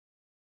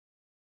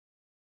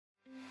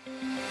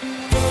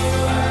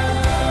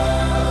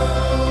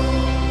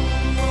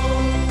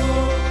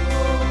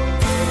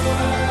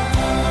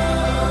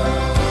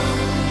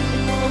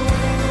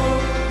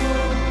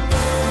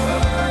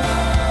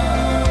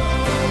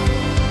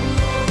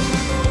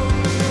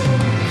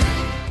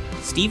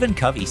Stephen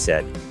Covey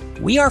said,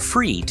 "We are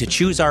free to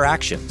choose our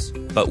actions,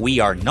 but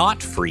we are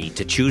not free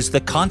to choose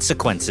the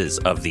consequences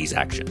of these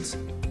actions."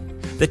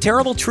 The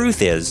terrible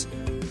truth is,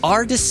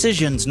 our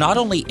decisions not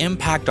only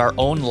impact our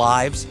own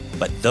lives,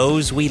 but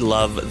those we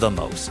love the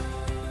most,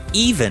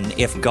 even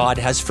if God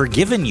has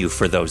forgiven you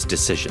for those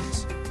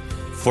decisions.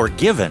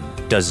 Forgiven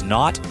does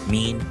not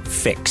mean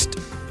fixed.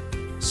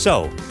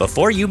 So,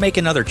 before you make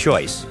another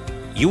choice,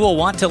 you will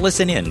want to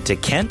listen in to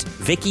Kent,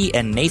 Vicky,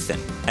 and Nathan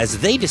as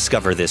they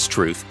discover this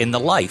truth in the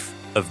life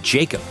of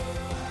Jacob.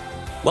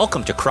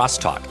 Welcome to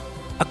Crosstalk,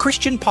 a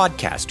Christian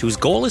podcast whose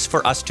goal is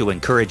for us to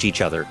encourage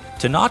each other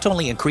to not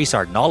only increase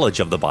our knowledge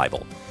of the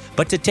Bible,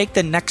 but to take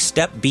the next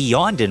step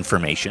beyond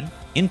information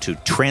into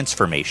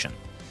transformation.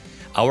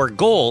 Our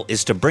goal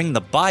is to bring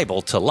the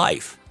Bible to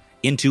life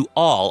into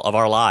all of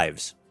our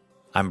lives.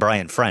 I'm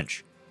Brian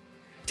French.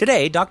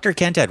 Today, Dr.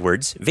 Kent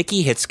Edwards,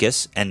 Vicky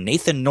Hitzkis, and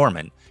Nathan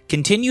Norman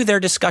continue their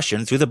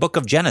discussion through the book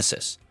of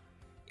Genesis.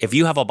 If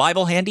you have a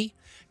Bible handy,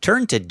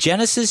 turn to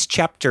Genesis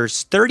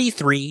chapters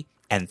 33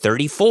 and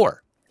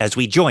 34 as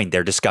we join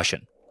their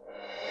discussion.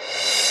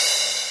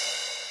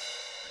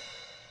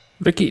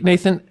 Vicky,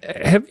 Nathan,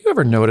 have you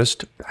ever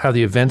noticed how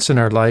the events in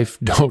our life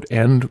don't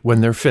end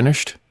when they're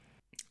finished?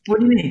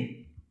 What do you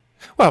mean?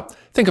 Well,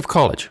 think of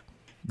college.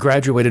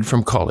 Graduated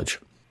from college.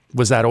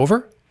 Was that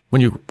over?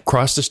 When you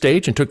crossed the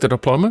stage and took the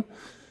diploma?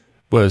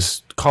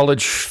 Was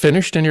college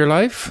finished in your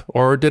life,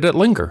 or did it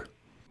linger?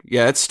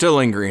 Yeah, it's still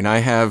lingering. I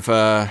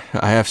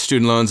have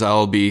student loans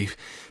I'll be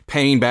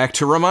paying back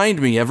to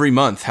remind me every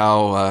month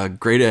how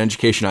great an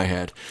education I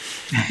had.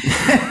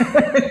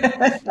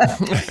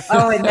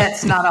 Oh, and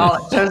that's not all.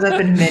 It shows up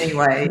in many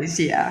ways,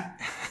 yeah.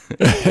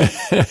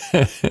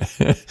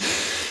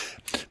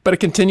 But it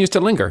continues to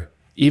linger,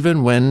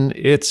 even when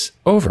it's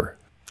over.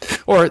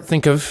 Or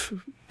think of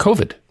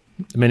COVID.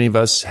 Many of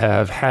us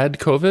have had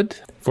COVID.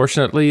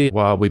 Fortunately,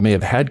 while we may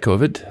have had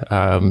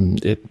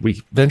COVID,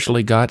 we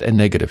eventually got a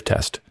negative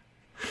test.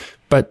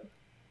 But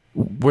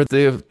were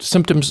the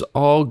symptoms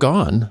all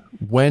gone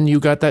when you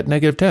got that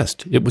negative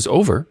test? It was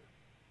over,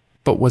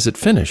 but was it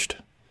finished?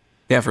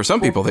 Yeah, for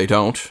some people, they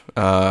don't.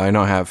 I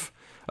know I have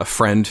a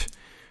friend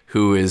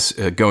who is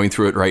going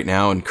through it right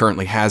now and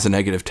currently has a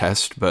negative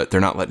test, but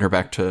they're not letting her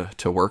back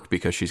to work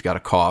because she's got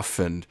a cough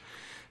and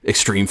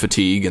extreme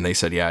fatigue. And they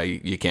said, yeah,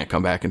 you can't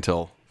come back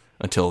until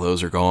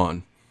those are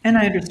gone. And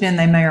I understand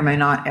they may or may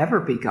not ever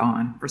be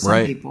gone for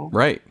some people.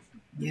 Right.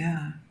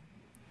 Yeah.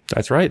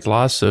 That's right.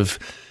 Loss of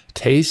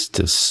taste,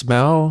 to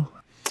smell.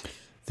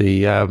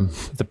 The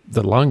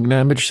lung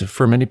damage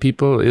for many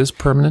people is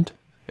permanent.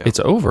 Yeah. It's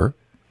over,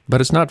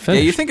 but it's not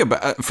finished. Yeah, you think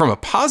about from a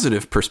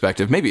positive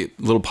perspective, maybe a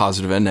little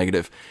positive and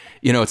negative.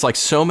 You know, it's like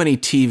so many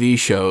TV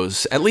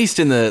shows, at least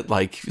in the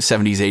like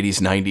 70s,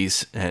 80s,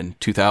 90s, and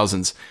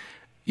 2000s.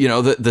 You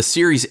know, the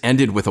series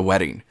ended with a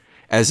wedding,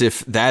 as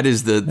if that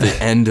is the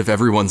end of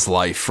everyone's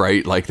life,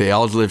 right? Like they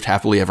all lived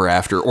happily ever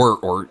after,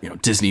 or you know,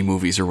 Disney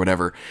movies or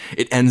whatever.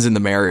 It ends in the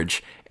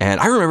marriage. And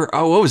I remember,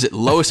 what was it?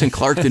 Lois and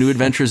Clark, The New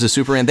Adventures of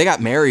Superman. They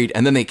got married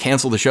and then they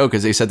canceled the show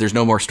because they said there's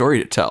no more story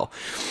to tell.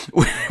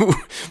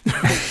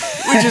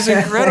 Which is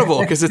incredible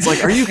because it's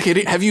like, are you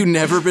kidding? Have you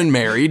never been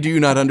married? Do you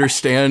not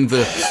understand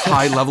the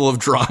high level of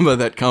drama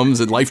that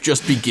comes and life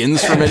just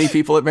begins for many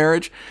people at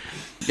marriage?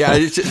 Yeah,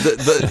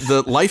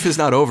 the life is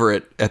not over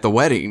at the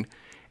wedding.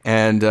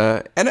 And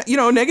you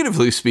know,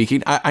 negatively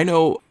speaking, I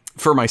know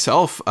for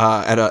myself,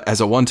 as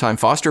a one-time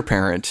foster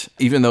parent,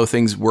 even though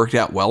things worked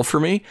out well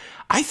for me,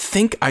 I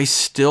think I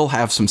still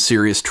have some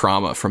serious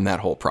trauma from that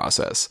whole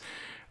process.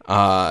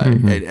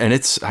 And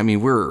it's, I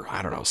mean, we're,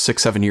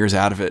 6-7 years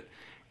out of it.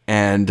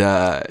 And,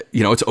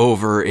 you know, it's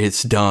over,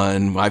 it's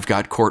done. I've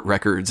got court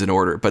records in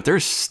order, but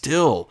there's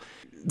still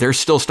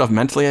stuff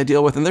mentally I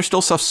deal with, and there's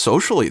still stuff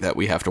socially that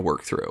we have to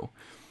work through.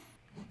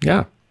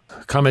 Yeah.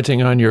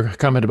 Commenting on your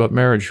comment about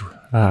marriage,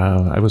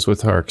 I was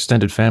with our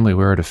extended family.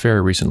 We were at a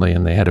fair recently,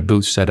 and they had a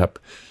booth set up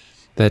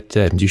that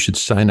you should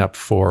sign up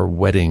for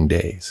wedding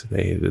days.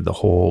 The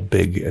whole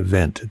big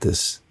event at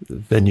this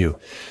venue.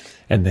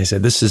 And they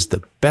said, this is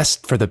the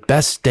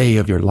best day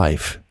of your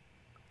life.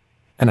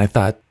 And I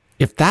thought,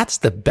 if that's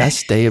the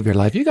best day of your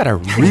life, you got a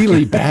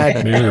really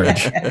bad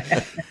marriage.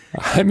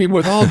 I mean,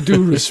 with all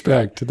due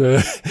respect,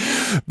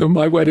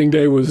 my wedding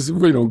day was,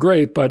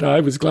 great, but I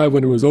was glad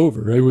when it was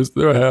over. It was,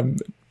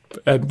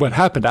 and what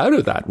happened out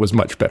of that was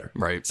much better.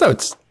 Right. So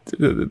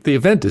the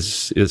event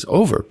is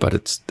over, but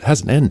it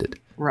hasn't ended.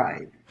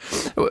 Right.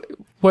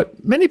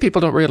 What many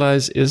people don't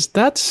realize is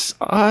that's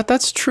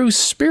true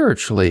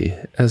spiritually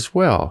as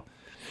well.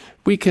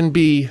 We can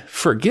be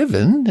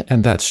forgiven,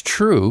 and that's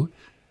true,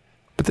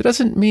 but that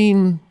doesn't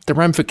mean the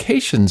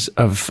ramifications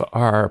of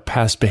our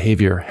past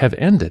behavior have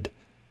ended.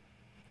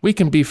 We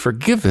can be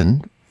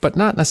forgiven, but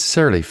not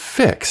necessarily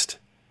fixed.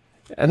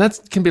 And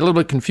that can be a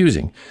little bit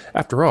confusing.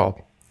 After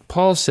all,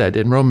 Paul said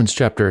in Romans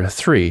chapter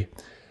 3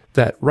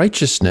 that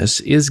righteousness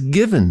is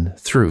given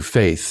through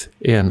faith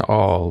in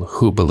all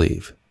who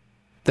believe,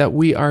 that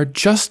we are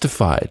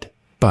justified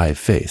by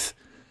faith.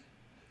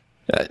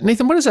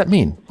 Nathan, what does that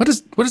mean? What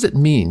does it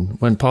mean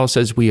when Paul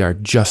says we are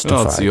justified?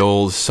 Well, it's the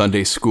old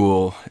Sunday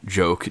school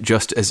joke,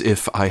 just as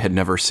if I had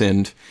never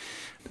sinned.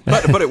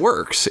 But it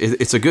works.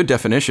 It's a good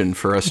definition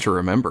for us to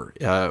remember.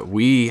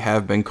 We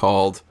have been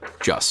called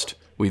just.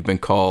 We've been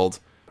called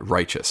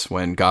righteous.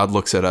 When God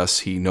looks at us,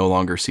 he no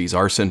longer sees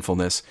our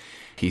sinfulness.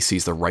 He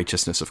sees the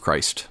righteousness of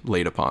Christ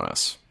laid upon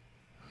us.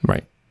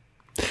 Right.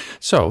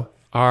 So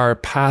our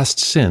past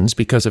sins,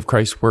 because of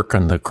Christ's work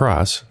on the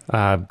cross,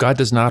 God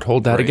does not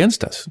hold that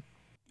against us.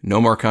 No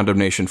more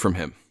condemnation from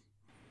him.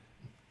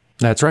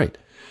 That's right.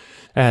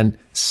 And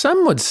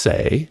some would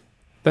say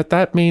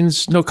that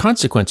means no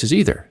consequences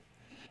either.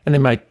 And they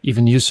might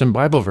even use some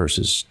Bible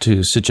verses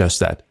to suggest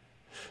that.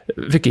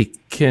 Vicki,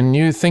 can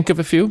you think of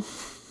a few?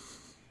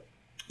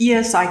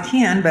 Yes, I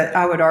can, but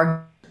I would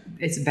argue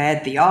it's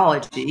bad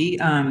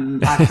theology.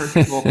 I've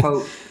heard people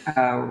quote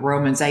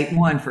Romans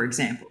 8:1, for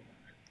example.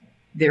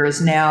 There is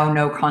now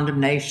no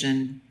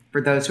condemnation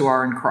for those who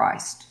are in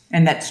Christ.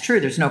 And that's true.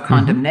 There's no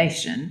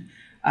condemnation.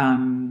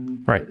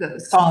 Right.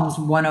 Psalms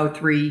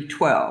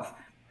 103:12.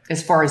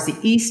 As far as the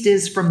east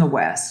is from the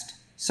west,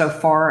 so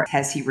far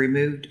has he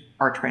removed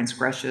our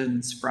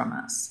transgressions from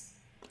us.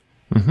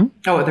 Mm-hmm.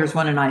 Oh, there's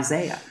one in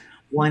Isaiah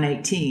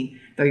 1:18.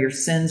 Though your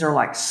sins are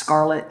like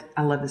scarlet,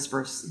 I love this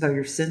verse. Though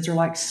your sins are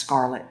like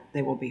scarlet,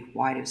 they will be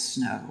white as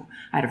snow.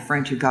 I had a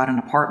friend who got an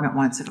apartment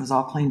once and it was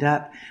all cleaned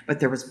up, but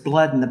there was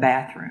blood in the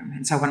bathroom.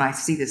 And so when I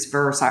see this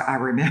verse, I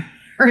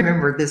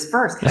remember this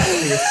verse.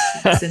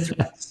 Your sins are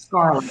like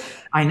scarlet.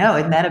 I know,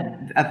 isn't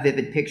that a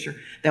vivid picture?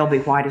 They'll be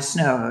white as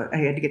snow. I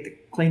had to get the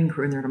cleaning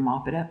crew in there to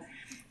mop it up.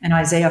 And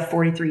Isaiah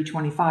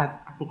 43:25,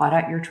 blot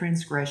out your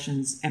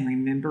transgressions and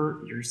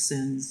remember your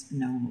sins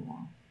no more.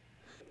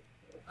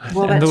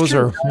 Well, and those true.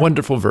 are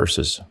wonderful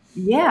verses.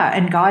 Yeah,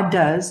 and God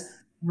does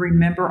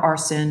remember our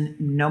sin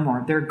no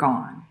more. They're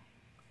gone.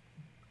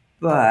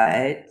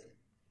 But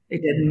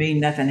it doesn't mean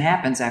nothing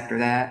happens after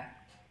that.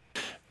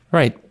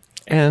 Right.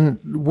 And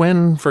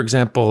when, for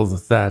example,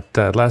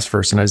 that last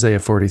verse in Isaiah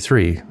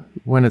 43,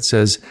 when it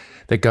says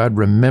that God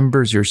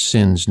remembers your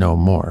sins no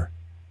more,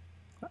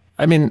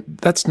 I mean,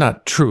 that's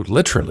not true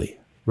literally,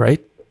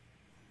 right?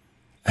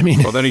 I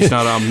mean, well, then he's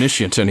not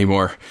omniscient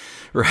anymore.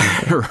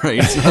 Right.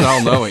 It's not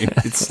all-knowing.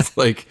 It's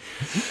like...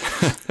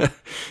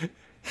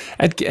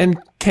 and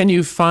can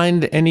you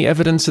find any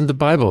evidence in the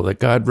Bible that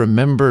God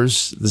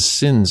remembers the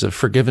sins of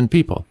forgiven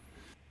people?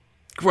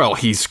 Well,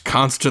 he's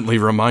constantly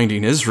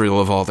reminding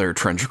Israel of all their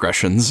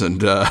transgressions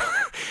and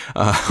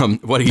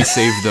what he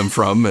saved them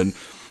from and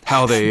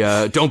how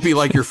they don't be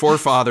like your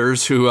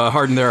forefathers who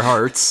hardened their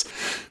hearts.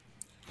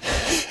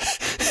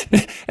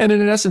 And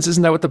in essence,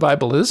 isn't that what the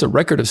Bible is? A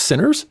record of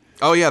sinners?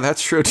 Oh, yeah,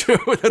 that's true, too.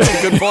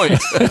 That's a good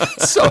point.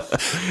 So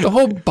the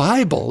whole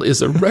Bible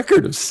is a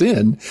record of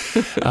sin.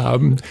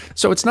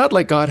 So it's not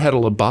like God had a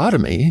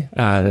lobotomy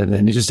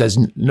and he just has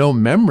no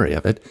memory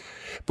of it.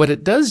 What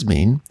it does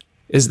mean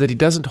is that he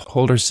doesn't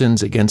hold our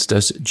sins against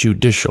us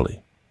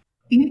judicially.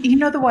 You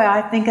know the way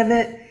I think of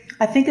it?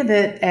 I think of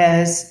it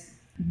as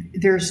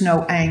there's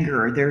no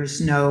anger, there's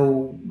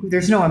no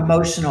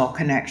emotional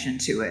connection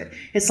to it.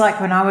 It's like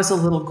when I was a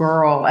little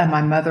girl and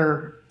my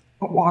mother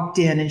walked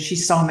in and she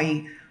saw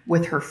me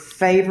with her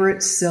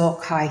favorite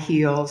silk high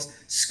heels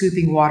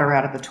scooping water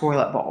out of the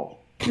toilet bowl.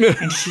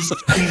 And she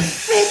screamed,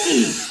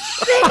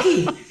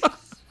 Vicki!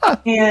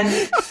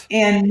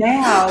 And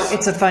now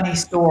it's a funny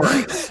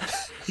story.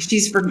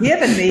 She's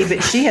forgiven me,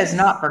 but she has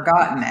not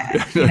forgotten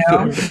that, you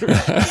know?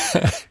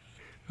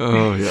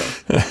 Oh,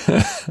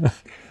 yeah.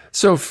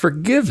 So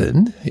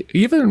forgiven,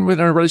 even in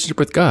our relationship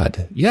with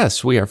God,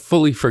 yes, we are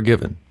fully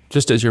forgiven,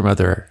 just as your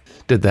mother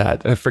did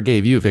that. I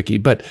forgave you, Vicki,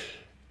 but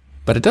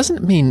it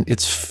doesn't mean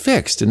it's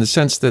fixed in the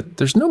sense that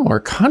there's no more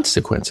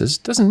consequences.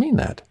 It doesn't mean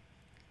that.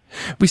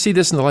 We see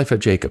this in the life of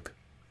Jacob.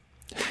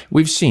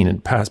 We've seen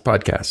in past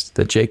podcasts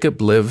that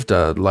Jacob lived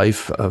a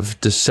life of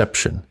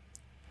deception.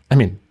 I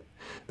mean,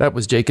 that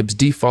was Jacob's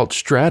default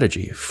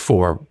strategy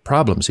for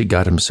problems he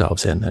got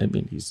himself in. I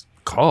mean, he's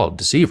called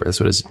deceiver. That's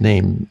what his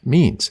name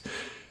means.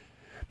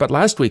 But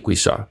last week we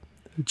saw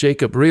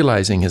Jacob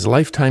realizing his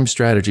lifetime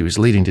strategy was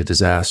leading to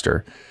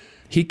disaster.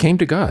 He came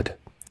to God.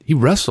 He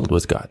wrestled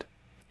with God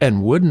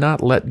and would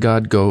not let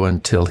God go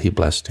until he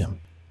blessed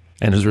him.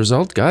 And as a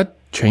result, God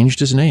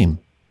changed his name.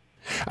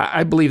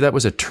 I believe that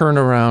was a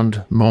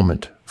turnaround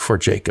moment for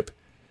Jacob.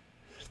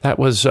 That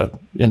was,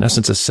 in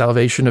essence, a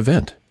salvation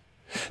event.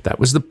 That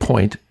was the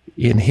point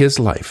in his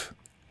life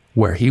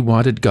where he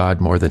wanted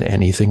God more than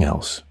anything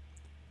else.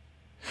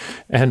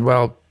 And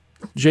while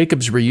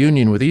Jacob's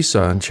reunion with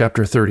Esau in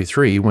chapter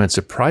 33 went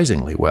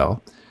surprisingly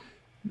well,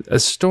 a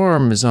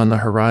storm is on the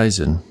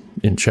horizon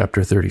in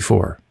chapter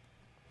 34,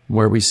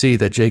 where we see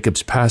that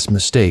Jacob's past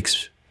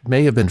mistakes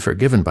may have been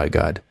forgiven by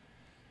God,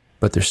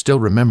 but they're still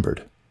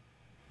remembered,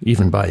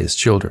 even by his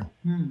children.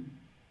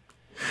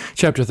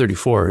 Chapter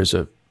 34 is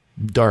a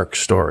dark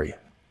story.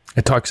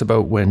 It talks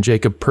about when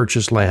Jacob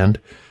purchased land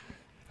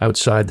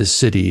outside the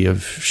city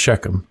of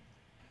Shechem.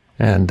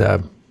 And,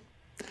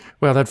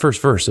 that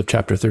first verse of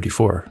chapter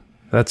 34,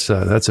 that's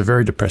a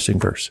very depressing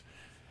verse.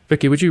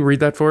 Vicki, would you read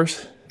that for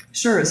us?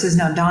 Sure, it says,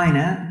 now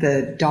Dinah,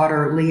 the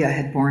daughter Leah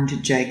had born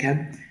to Jacob,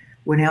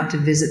 went out to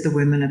visit the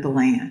women of the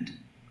land.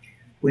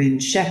 When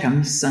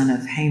Shechem, son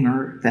of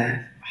Hamor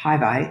the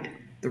Hivite,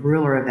 the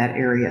ruler of that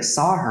area,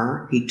 saw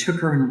her, he took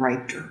her and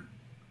raped her.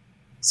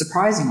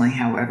 Surprisingly,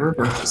 however,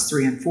 verses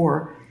 3 and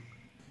 4,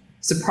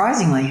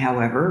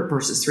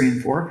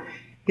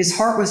 his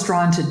heart was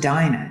drawn to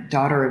Dinah,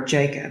 daughter of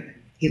Jacob.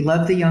 He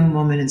loved the young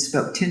woman and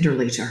spoke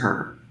tenderly to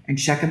her. And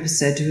Shechem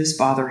said to his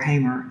father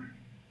Hamor,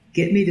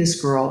 "Get me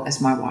this girl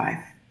as my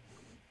wife."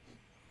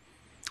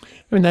 I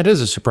mean, that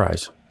is a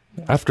surprise.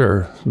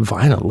 After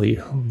violently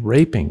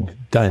raping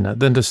Dinah,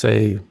 then to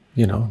say,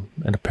 and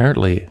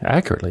apparently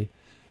accurately,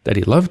 that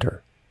he loved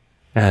her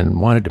and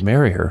wanted to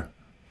marry her,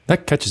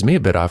 that catches me a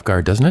bit off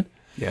guard, doesn't it?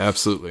 Yeah,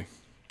 absolutely.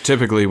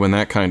 Typically, when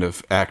that kind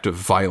of act of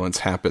violence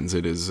happens,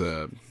 it is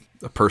a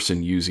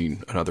person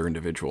using another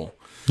individual.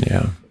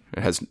 Yeah.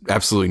 It has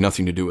absolutely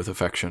nothing to do with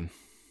affection.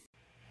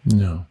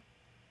 No.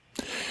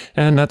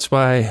 And that's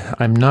why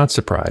I'm not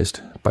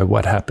surprised by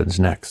what happens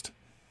next.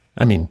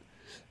 I mean,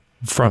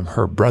 from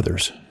her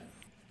brothers.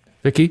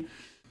 Vicky?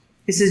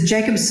 It says,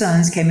 Jacob's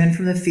sons came in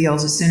from the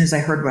fields as soon as they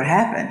heard what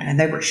happened, and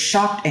they were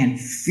shocked and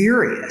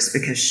furious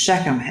because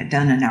Shechem had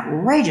done an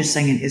outrageous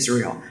thing in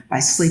Israel by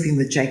sleeping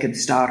with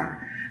Jacob's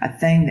daughter, a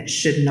thing that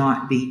should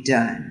not be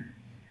done.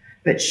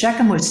 But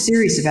Shechem was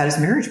serious about his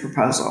marriage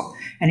proposal,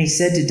 and he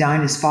said to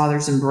Dinah's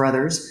fathers and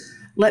brothers,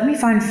 "Let me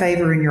find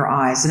favor in your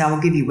eyes, and I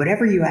will give you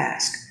whatever you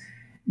ask.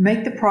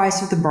 Make the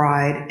price of the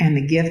bride and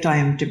the gift I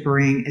am to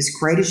bring as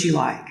great as you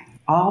like.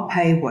 I'll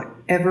pay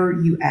whatever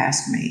you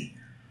ask me.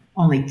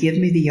 Only give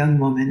me the young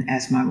woman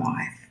as my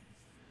wife."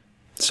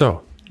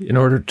 So, in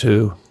order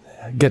to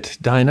get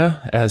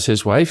Dinah as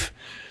his wife,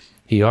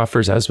 he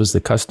offers, as was the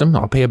custom,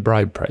 "I'll pay a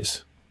bride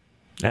price.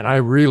 And I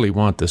really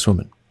want this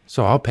woman,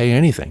 so I'll pay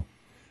anything."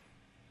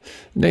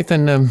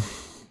 Nathan,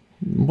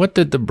 what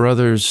did the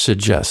brothers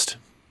suggest?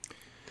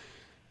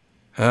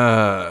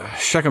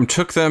 Shechem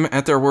took them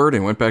at their word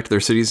and went back to their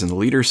cities, and the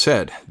leaders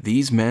said,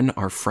 "These men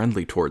are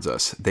friendly towards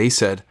us." They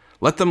said,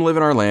 "Let them live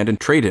in our land and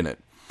trade in it.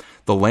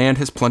 The land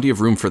has plenty of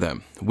room for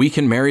them. We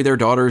can marry their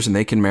daughters and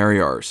they can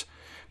marry ours.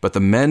 But the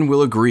men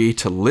will agree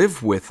to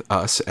live with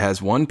us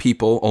as one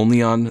people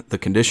only on the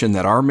condition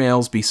that our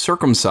males be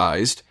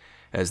circumcised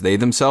as they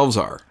themselves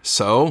are.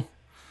 So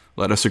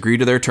let us agree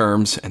to their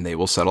terms and they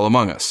will settle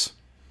among us."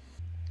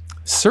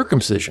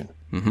 Circumcision.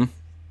 Mm-hmm.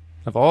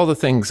 Of all the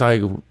things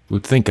I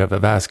would think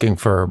of asking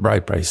for a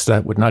bride price,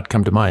 that would not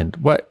come to mind.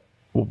 What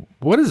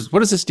does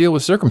this deal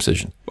with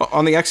circumcision? Well,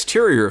 on the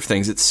exterior of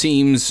things, it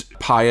seems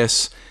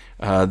pious.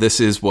 This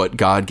is what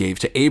God gave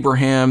to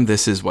Abraham.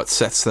 This is what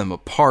sets them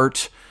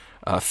apart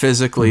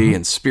physically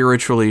and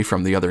spiritually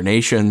from the other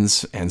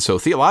nations. And so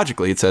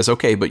theologically, it says,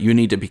 okay, but you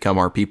need to become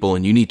our people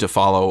and you need to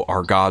follow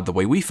our God the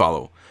way we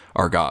follow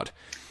our God.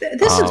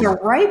 This is a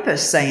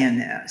rapist saying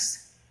this.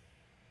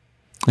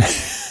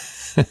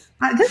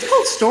 This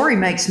whole story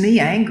makes me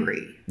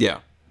angry. Yeah.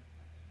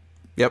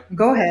 Yep.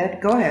 Go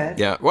ahead.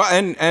 Yeah. Well,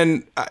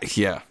 and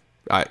yeah,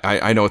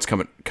 I know it's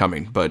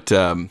coming, but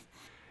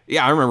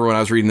yeah, I remember when I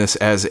was reading this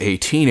as a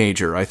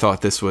teenager, I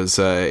thought this was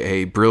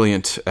a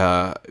brilliant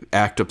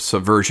act of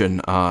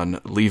subversion on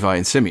Levi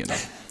and Simeon,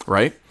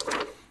 right?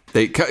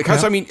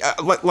 Because I mean,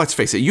 let's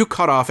face it, you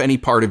cut off any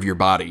part of your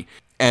body,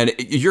 and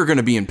you're going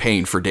to be in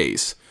pain for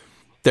days.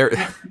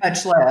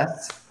 Much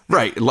less.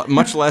 Right,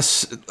 much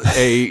less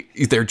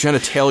their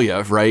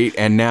genitalia, right?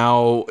 And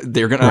now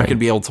they're not going to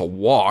be able to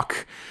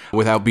walk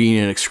without being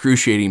in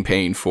excruciating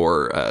pain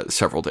for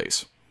several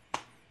days.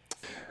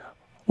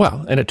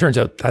 Well, and it turns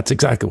out that's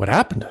exactly what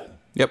happened.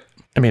 Yep.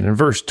 I mean, in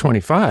verse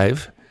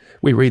 25,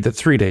 we read that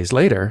 3 days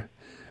later,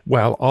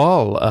 while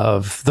all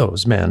of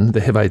those men,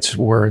 the Hivites,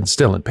 were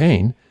still in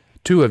pain,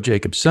 2 of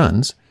Jacob's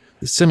sons,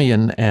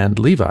 Simeon and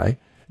Levi,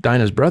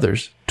 Dinah's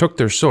brothers, took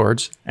their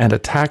swords and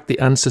attacked the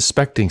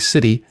unsuspecting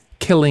city,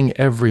 killing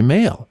every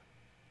male.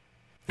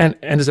 And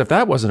as if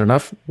that wasn't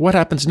enough, what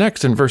happens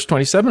next in verse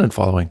 27 and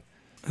following?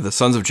 The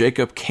sons of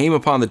Jacob came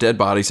upon the dead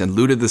bodies and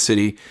looted the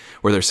city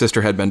where their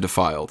sister had been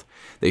defiled.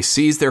 They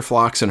seized their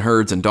flocks and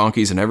herds and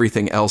donkeys and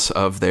everything else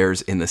of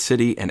theirs in the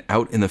city and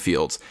out in the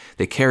fields.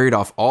 They carried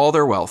off all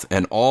their wealth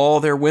and all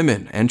their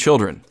women and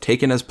children,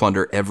 taken as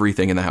plunder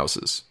everything in the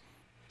houses.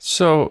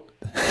 So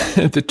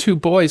the 2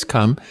 boys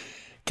come,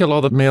 kill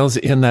all the males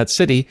in that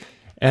city,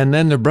 and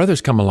then their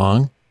brothers come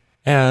along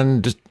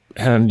and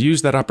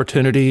use that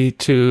opportunity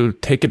to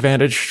take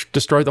advantage,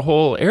 destroy the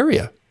whole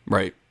area.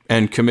 Right.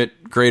 And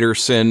commit greater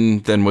sin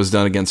than was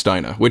done against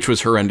Dinah, which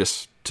was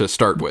horrendous to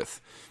start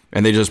with.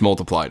 And they just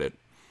multiplied it.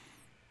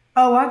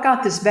 Oh, I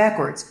got this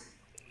backwards.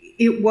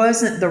 It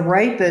wasn't the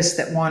rapist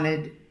that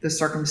wanted the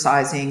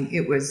circumcising.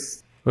 It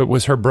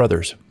was her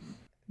brothers.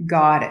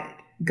 Got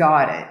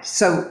it.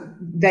 So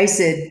they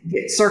said,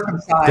 get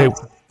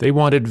circumcised. They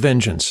wanted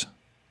vengeance.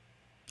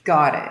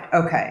 Got it.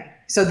 Okay.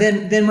 So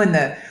then when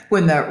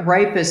the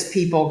rapist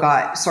people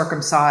got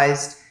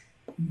circumcised,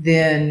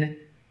 then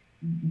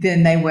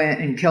they went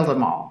and killed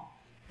them all.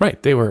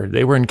 Right. They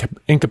were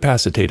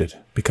incapacitated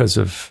because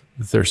of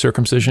their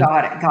circumcision.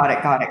 Got it.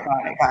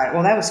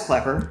 Well, that was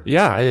clever.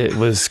 Yeah, it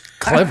was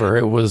clever.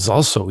 It was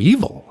also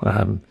evil.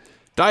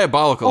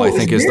 Diabolical, I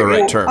think, is the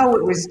right term. Oh,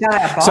 it was So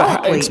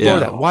diabolically. explore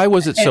that. Why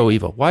was it so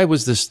evil? Why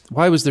was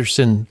their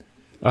sin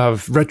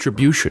of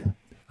retribution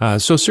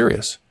so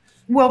serious?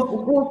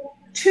 Well,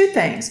 two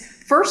things.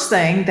 First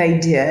thing they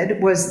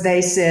did was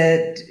they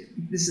said,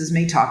 this is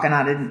me talking,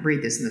 I didn't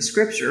read this in the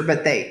scripture,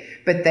 but they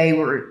did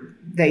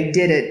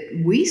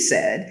it, we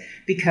said,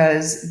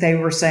 because they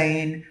were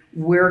saying,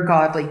 we're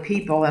godly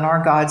people and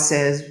our God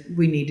says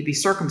we need to be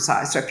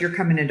circumcised. So if you're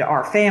coming into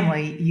our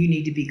family, you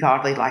need to be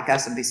godly like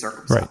us and be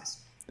circumcised. Right.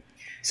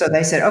 So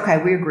they said,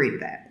 okay, we agree to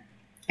that.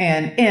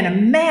 And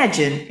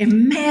imagine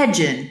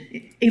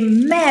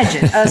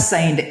us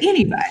saying to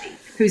anybody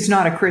who's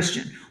not a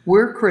Christian,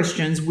 we're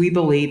Christians, we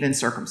believe in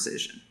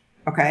circumcision.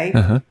 Okay.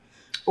 Uh-huh.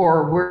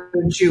 Or we're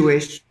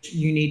Jewish,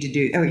 you need to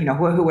do,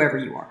 whoever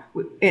you are.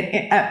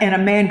 And a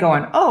man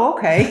going, oh,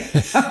 okay.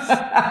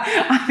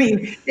 I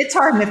mean, it's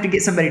hard enough to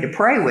get somebody to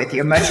pray with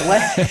you, much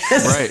less.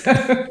 Right.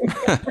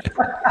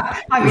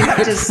 I mean,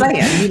 I'm just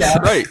saying,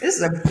 right.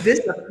 This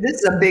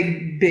is a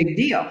big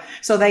deal.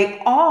 So they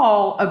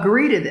all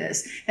agree to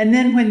this. And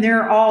then when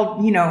they're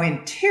all,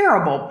 in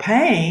terrible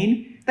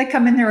pain, they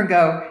come in there and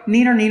go,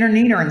 neener, neener,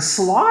 neener, and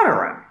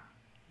slaughter them.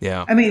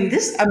 Yeah. I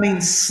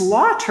mean,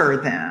 slaughter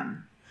them.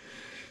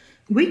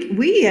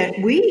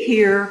 We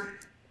here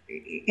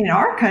in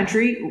our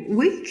country,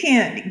 we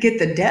can't get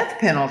the death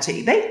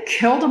penalty. They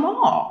killed them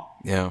all.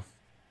 Yeah.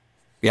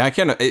 Yeah,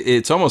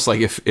 it's almost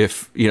like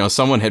if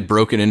someone had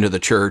broken into the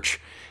church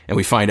and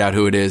we find out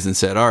who it is and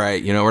said, all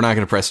right, we're not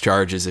going to press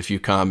charges if you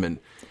come and,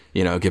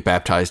 get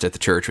baptized at the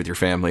church with your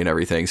family and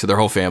everything. So their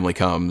whole family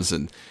comes,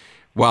 and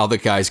while the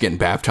guy's getting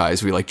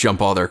baptized, we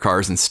jump all their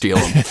cars and steal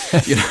them,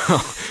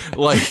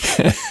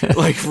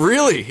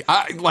 really,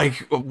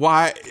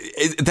 why?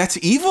 That's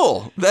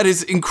evil. That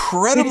is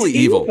incredibly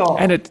evil.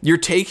 And you're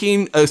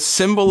taking a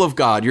symbol of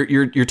God.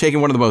 You're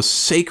taking one of the most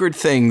sacred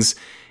things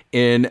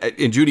in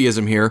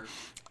Judaism here,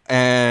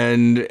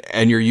 and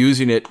you're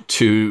using it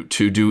to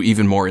do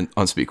even more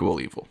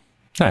unspeakable evil.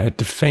 It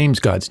defames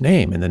God's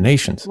name in the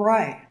nations.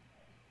 Right.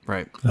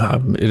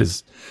 It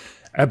is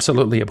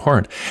absolutely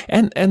abhorrent.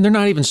 And they're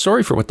not even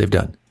sorry for what they've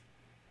done.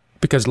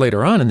 Because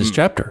later on in this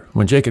chapter,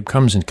 when Jacob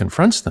comes and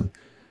confronts them,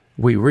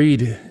 we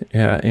read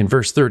in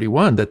verse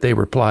 31 that they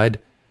replied,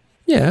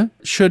 yeah,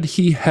 should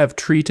he have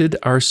treated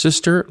our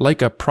sister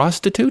like a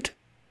prostitute?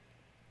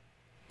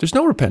 There's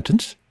no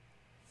repentance.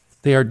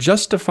 They are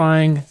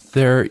justifying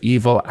their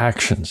evil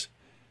actions.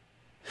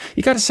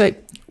 You got to say,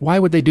 why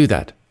would they do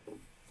that?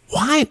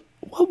 Why?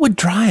 What would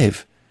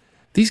drive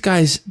these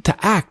guys to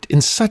act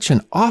in such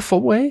an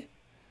awful way?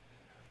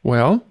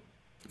 Well,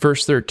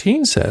 verse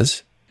 13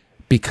 says,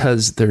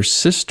 because their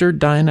sister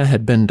Dinah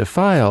had been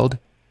defiled,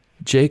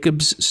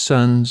 Jacob's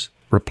sons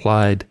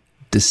replied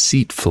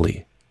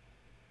deceitfully.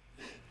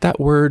 That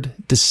word,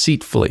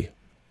 deceitfully.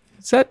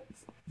 Does that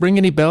ring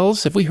any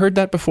bells? Have we heard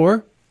that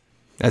before?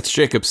 That's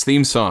Jacob's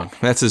theme song.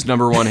 That's his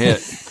number one hit.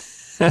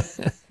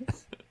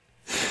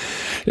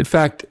 In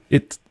fact,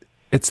 it's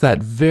that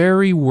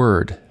very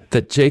word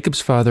that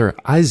Jacob's father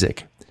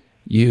Isaac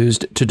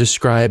used to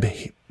describe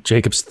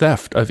Jacob's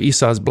theft of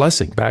Esau's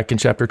blessing back in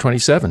chapter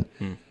 27,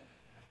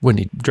 when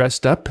he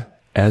dressed up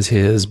as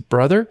his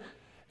brother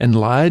and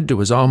lied to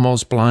his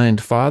almost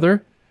blind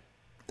father.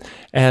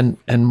 And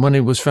when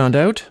it was found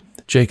out,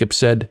 Jacob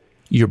said,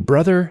 your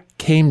brother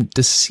came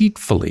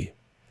deceitfully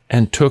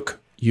and took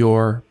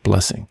your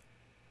blessing.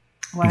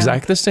 Wow.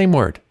 Exactly the same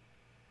word.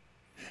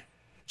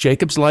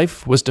 Jacob's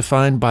life was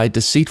defined by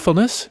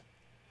deceitfulness,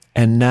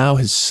 and now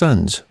his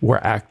sons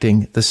were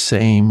acting the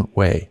same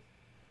way.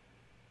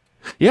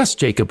 Yes,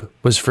 Jacob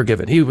was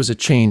forgiven. He was a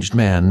changed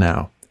man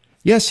now.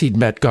 Yes, he'd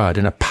met God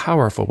in a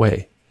powerful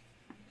way.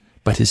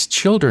 But his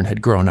children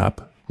had grown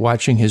up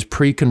watching his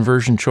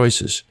pre-conversion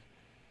choices.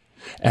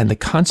 And the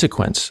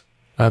consequence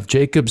of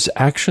Jacob's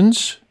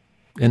actions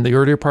in the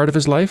earlier part of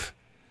his life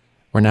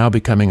were now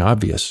becoming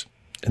obvious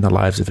in the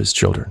lives of his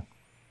children.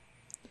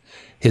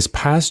 His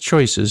past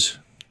choices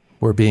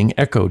were being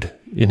echoed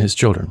in his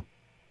children.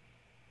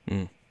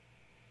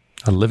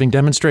 A living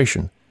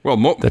demonstration. Well,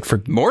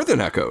 more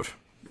than echoed,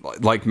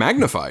 like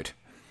magnified.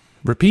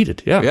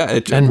 Repeated, yeah. Yeah,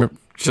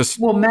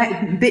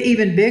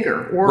 even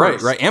bigger.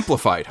 Worse. Right,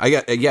 amplified.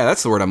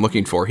 That's the word I'm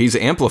looking for. He's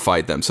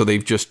amplified them, so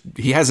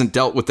he hasn't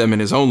dealt with them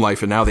in his own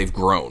life, and now they've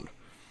grown.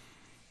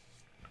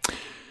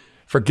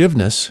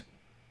 Forgiveness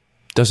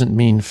doesn't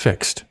mean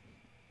fixed.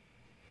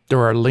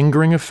 There are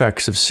lingering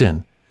effects of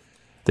sin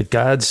that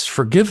God's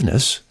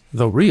forgiveness,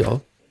 though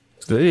real,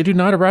 they do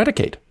not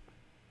eradicate.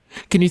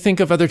 Can you think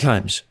of other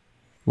times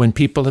when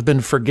people have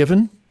been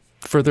forgiven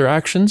for their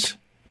actions,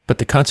 but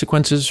the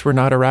consequences were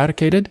not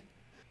eradicated?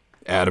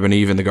 Adam and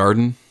Eve in the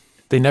garden.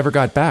 They never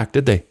got back,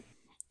 did they?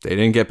 They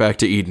didn't get back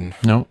to Eden.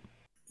 No.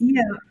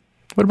 Yeah.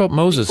 What about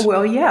Moses?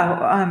 Well,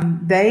 yeah.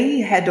 They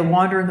had to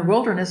wander in the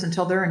wilderness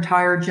until their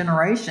entire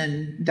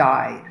generation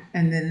died.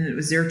 And then it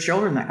was their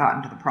children that got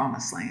into the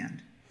promised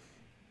land.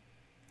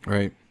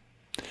 Right.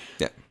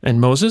 Yeah.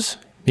 And Moses,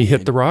 he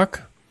hit the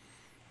rock?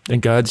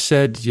 And God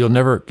said, you'll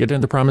never get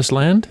into the promised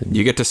land?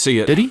 You get to see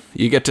it. Did he?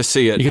 You get to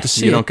see it. You get to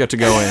see You it. don't get to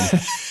go in.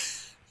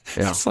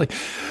 Yeah. It's like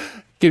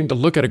getting to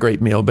look at a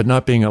great meal, but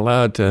not being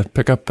allowed to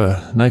pick up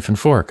a knife and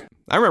fork.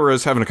 I remember I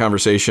was having a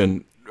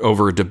conversation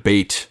over a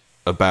debate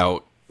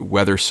about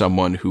whether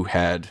someone who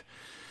had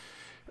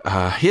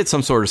he had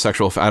some sort of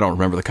sexual, I don't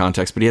remember the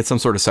context, but he had some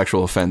sort of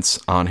sexual offense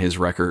on his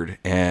record.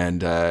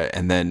 And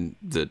then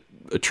the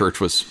church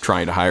was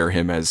trying to hire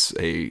him as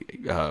a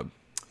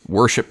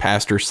worship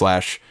pastor /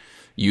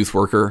 youth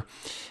worker.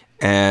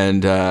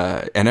 And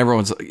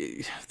everyone's,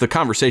 the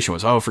conversation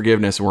was, oh,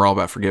 forgiveness. And we're all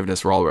about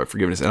forgiveness. We're all about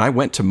forgiveness. And I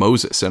went to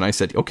Moses and I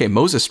said, okay,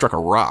 Moses struck a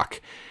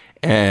rock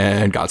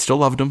and God still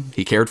loved him.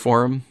 He cared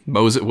for him.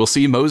 We'll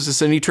see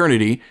Moses in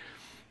eternity,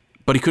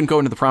 but he couldn't go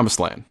into the promised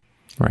land.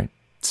 Right.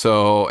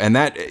 So, and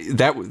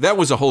that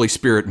was a Holy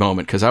Spirit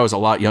moment because I was a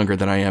lot younger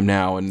than I am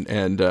now,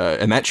 and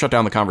that shut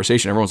down the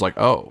conversation. Everyone's like,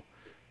 "Oh,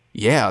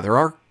 yeah, there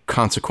are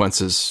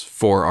consequences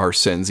for our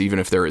sins, even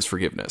if there is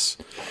forgiveness."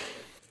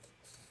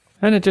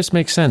 And it just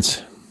makes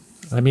sense.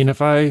 I mean,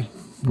 if I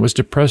was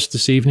depressed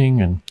this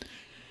evening and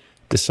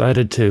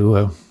decided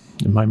to,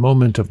 in my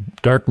moment of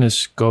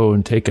darkness, go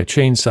and take a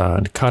chainsaw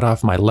and cut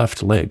off my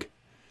left leg,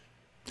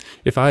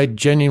 if I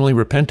genuinely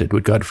repented,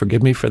 would God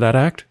forgive me for that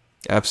act?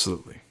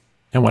 Absolutely.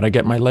 And would I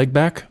get my leg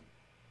back?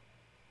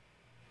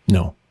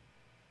 No.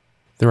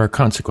 There are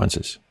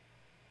consequences.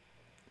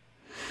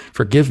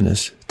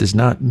 Forgiveness does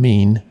not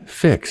mean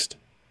fixed.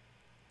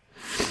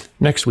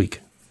 Next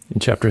week,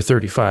 in chapter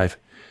 35,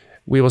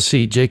 we will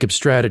see Jacob's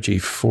strategy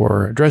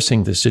for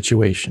addressing this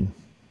situation.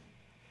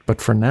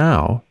 But for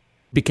now,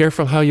 be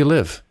careful how you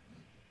live,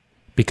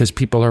 because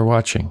people are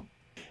watching,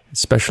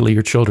 especially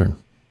your children.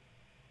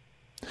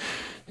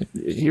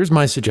 Here's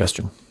my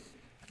suggestion.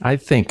 I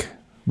think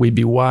we'd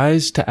be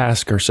wise to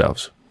ask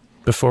ourselves,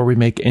 before we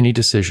make any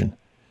decision,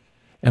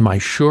 am I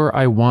sure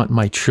I want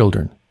my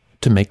children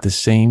to make the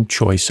same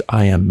choice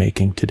I am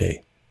making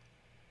today?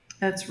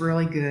 That's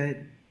really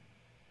good.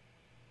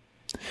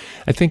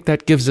 I think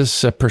that gives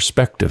us a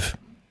perspective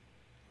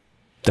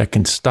that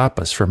can stop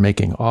us from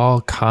making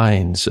all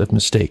kinds of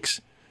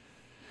mistakes.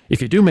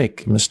 If you do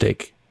make a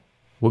mistake,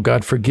 will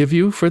God forgive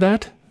you for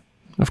that?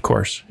 Of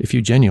course, if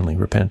you genuinely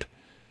repent.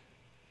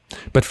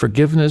 But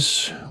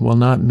forgiveness will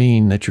not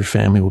mean that your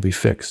family will be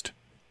fixed.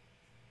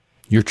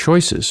 Your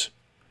choices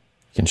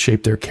can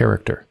shape their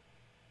character.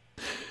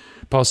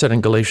 Paul said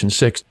in Galatians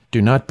 6,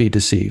 do not be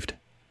deceived.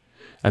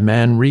 A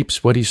man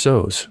reaps what he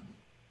sows.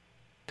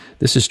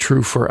 This is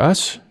true for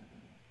us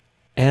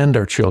and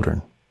our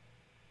children.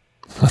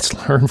 Let's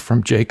learn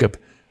from Jacob.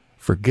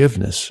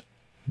 Forgiveness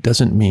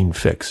doesn't mean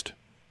fixed.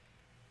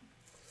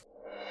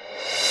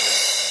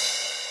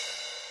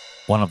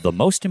 One of the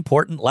most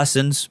important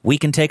lessons we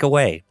can take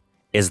away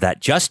is that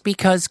just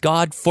because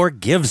God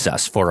forgives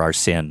us for our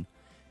sin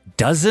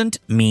doesn't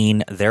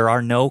mean there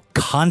are no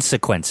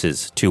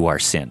consequences to our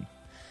sin.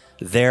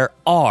 There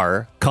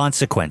are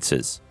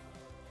consequences.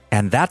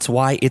 And that's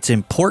why it's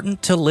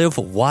important to live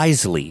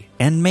wisely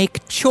and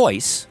make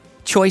choices.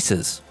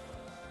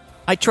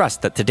 I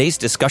trust that today's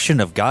discussion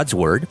of God's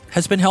Word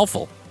has been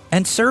helpful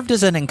and served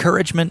as an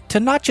encouragement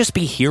to not just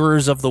be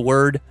hearers of the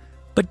Word,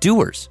 but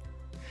doers.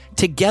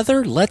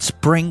 Together, let's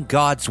bring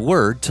God's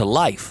Word to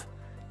life,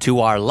 to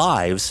our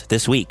lives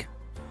this week.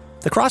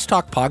 The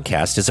Crosstalk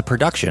podcast is a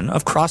production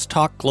of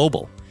Crosstalk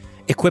Global,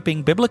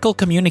 equipping biblical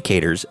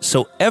communicators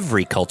so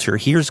every culture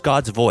hears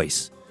God's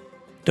voice.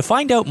 To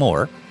find out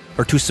more,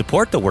 or to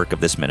support the work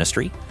of this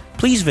ministry,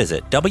 please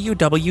visit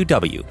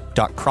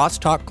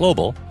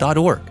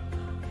www.crosstalkglobal.org.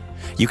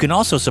 You can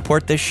also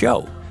support this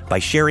show by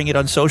sharing it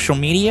on social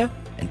media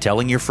and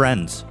telling your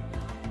friends.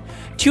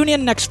 Tune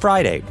in next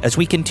Friday as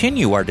we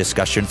continue our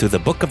discussion through the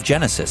book of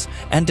Genesis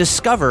and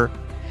discover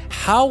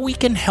how we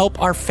can help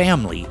our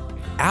family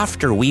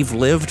after we've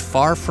lived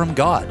far from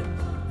God.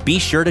 Be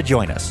sure to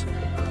join us.